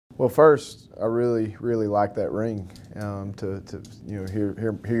Well, first, I really like that ring. To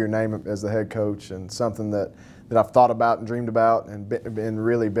hear your name as the head coach, and something that I've thought about and dreamed about and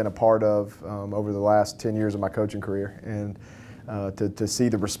really been a part of over the last 10 years of my coaching career. And to see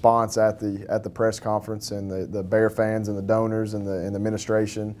the response at the press conference, and the Bear fans and the donors and the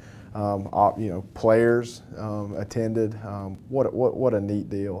administration, players attended. What a neat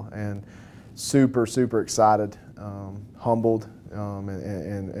deal, and super excited, humbled,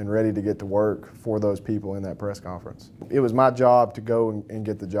 and ready to get to work for those people in that press conference. It was my job to go and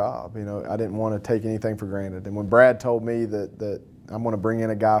get the job. I didn't want to take anything for granted. And when Brad told me that I'm going to bring in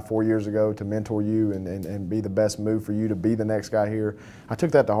a guy 4 years ago to mentor you and be the best move for you to be the next guy here, I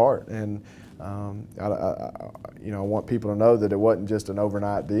took that to heart. And I want people to know that it wasn't just an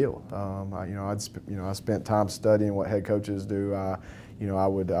overnight deal. I spent time studying what head coaches do. I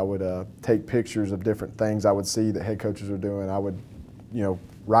would take pictures of different things I would see that head coaches are doing. I would,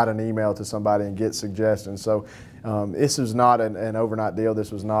 write an email to somebody and get suggestions. So this was not an overnight deal.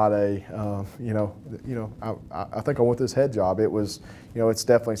 This was not a, I think I want this head job. It was, it's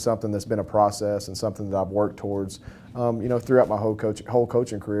definitely something that's been a process and something that I've worked towards, throughout my whole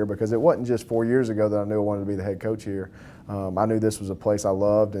coaching career, because it wasn't just 4 years ago that I knew I wanted to be the head coach here. I knew this was a place I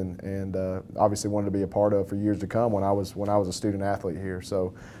loved and obviously wanted to be a part of for years to come when I was a student athlete here.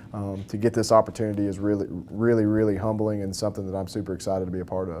 So to get this opportunity is really humbling, and something that I'm super excited to be a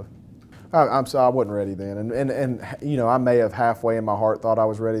part of. I wasn't ready then, and I may have halfway in my heart thought I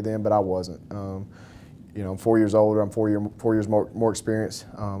was ready then, but I wasn't. I'm 4 years older. I'm 4 years more experienced.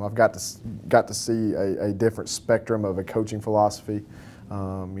 I've got to see a different spectrum of a coaching philosophy.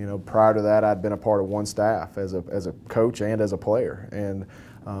 Prior to that, I'd been a part of one staff as a coach and as a player. And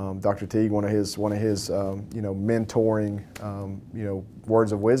Dr. Teague, one of his mentoring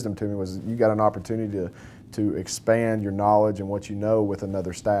words of wisdom to me was, you got an opportunity to expand your knowledge and what you know with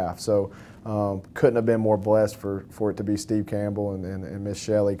another staff. So couldn't have been more blessed for it to be Steve Campbell and Miss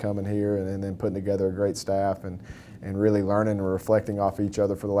Shelley coming here and then putting together a great staff and really learning and reflecting off each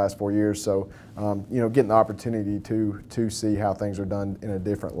other for the last 4 years. So getting the opportunity to see how things are done in a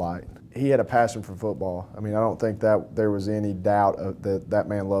different light. He had a passion for football. I mean, I don't think that there was any doubt that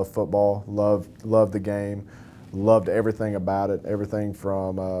man loved football, loved the game, loved everything about it, everything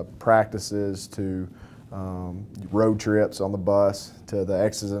from practices to road trips on the bus to the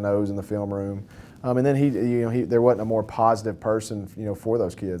X's and O's in the film room. And then there wasn't a more positive person, for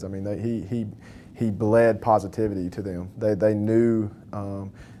those kids. I mean, he bled positivity to them. They knew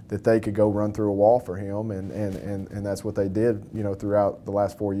that they could go run through a wall for him, and that's what they did, throughout the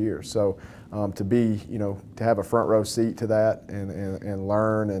last 4 years. So to have a front row seat to that and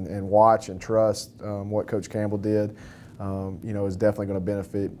learn and watch and trust what Coach Campbell did, is definitely going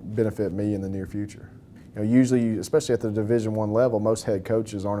to benefit me in the near future. Usually, especially at the Division I level, most head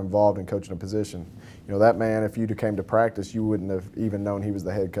coaches aren't involved in coaching a position. That man, if you came to practice, you wouldn't have even known he was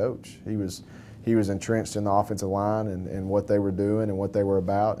the head coach. He was entrenched in the offensive line and what they were doing and what they were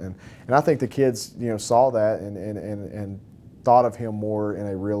about. And I think the kids, saw that and thought of him more in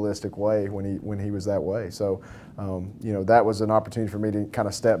a realistic way when he was that way. So, that was an opportunity for me to kind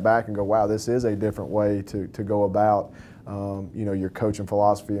of step back and go, wow, this is a different way to go about your coaching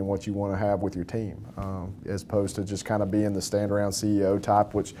philosophy and what you want to have with your team, as opposed to just kind of being the stand around CEO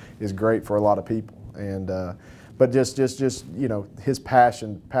type, which is great for a lot of people. And but just his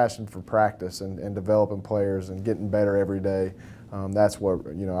passion for practice and developing players and getting better every day, that's what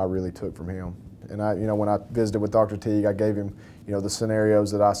I really took from him. And when I visited with Dr. Teague, I gave him the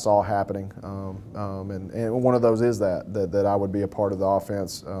scenarios that I saw happening, and one of those is that I would be a part of the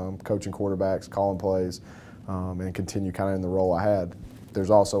offense, coaching quarterbacks, calling plays, and continue kind of in the role I had. There's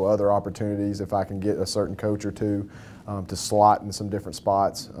also other opportunities if I can get a certain coach or two to slot in some different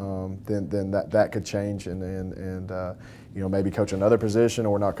spots, then that could change and maybe coach another position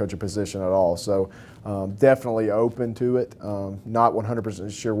or not coach a position at all. So definitely open to it. Not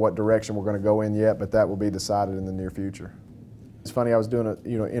 100% sure what direction we're going to go in yet, but that will be decided in the near future. It's funny, I was doing a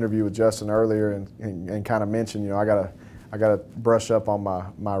interview with Justin earlier and kind of mentioned I got to brush up on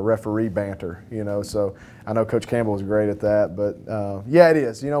my referee banter, so I know Coach Campbell was great at that, but yeah, it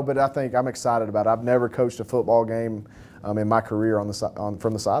is, but I think I'm excited about it. I've never coached a football game in my career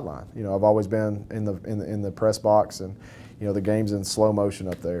from the sideline. I've always been in the press box, and the game's in slow motion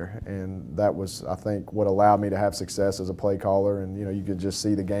up there, and that was, I think, what allowed me to have success as a play caller, and you could just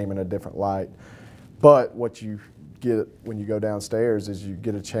see the game in a different light. But what you get when you go downstairs is you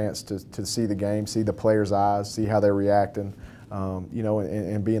get a chance to see the game, see the players' eyes, see how they're reacting, you know,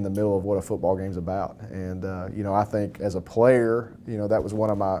 and be in the middle of what a football game's about. And you know, I think as a player, you know, that was one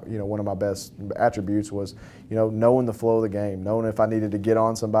of my best attributes was, you know, knowing the flow of the game, knowing if I needed to get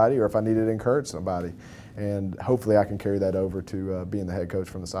on somebody or if I needed to encourage somebody. And hopefully I can carry that over to being the head coach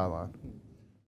from the sideline.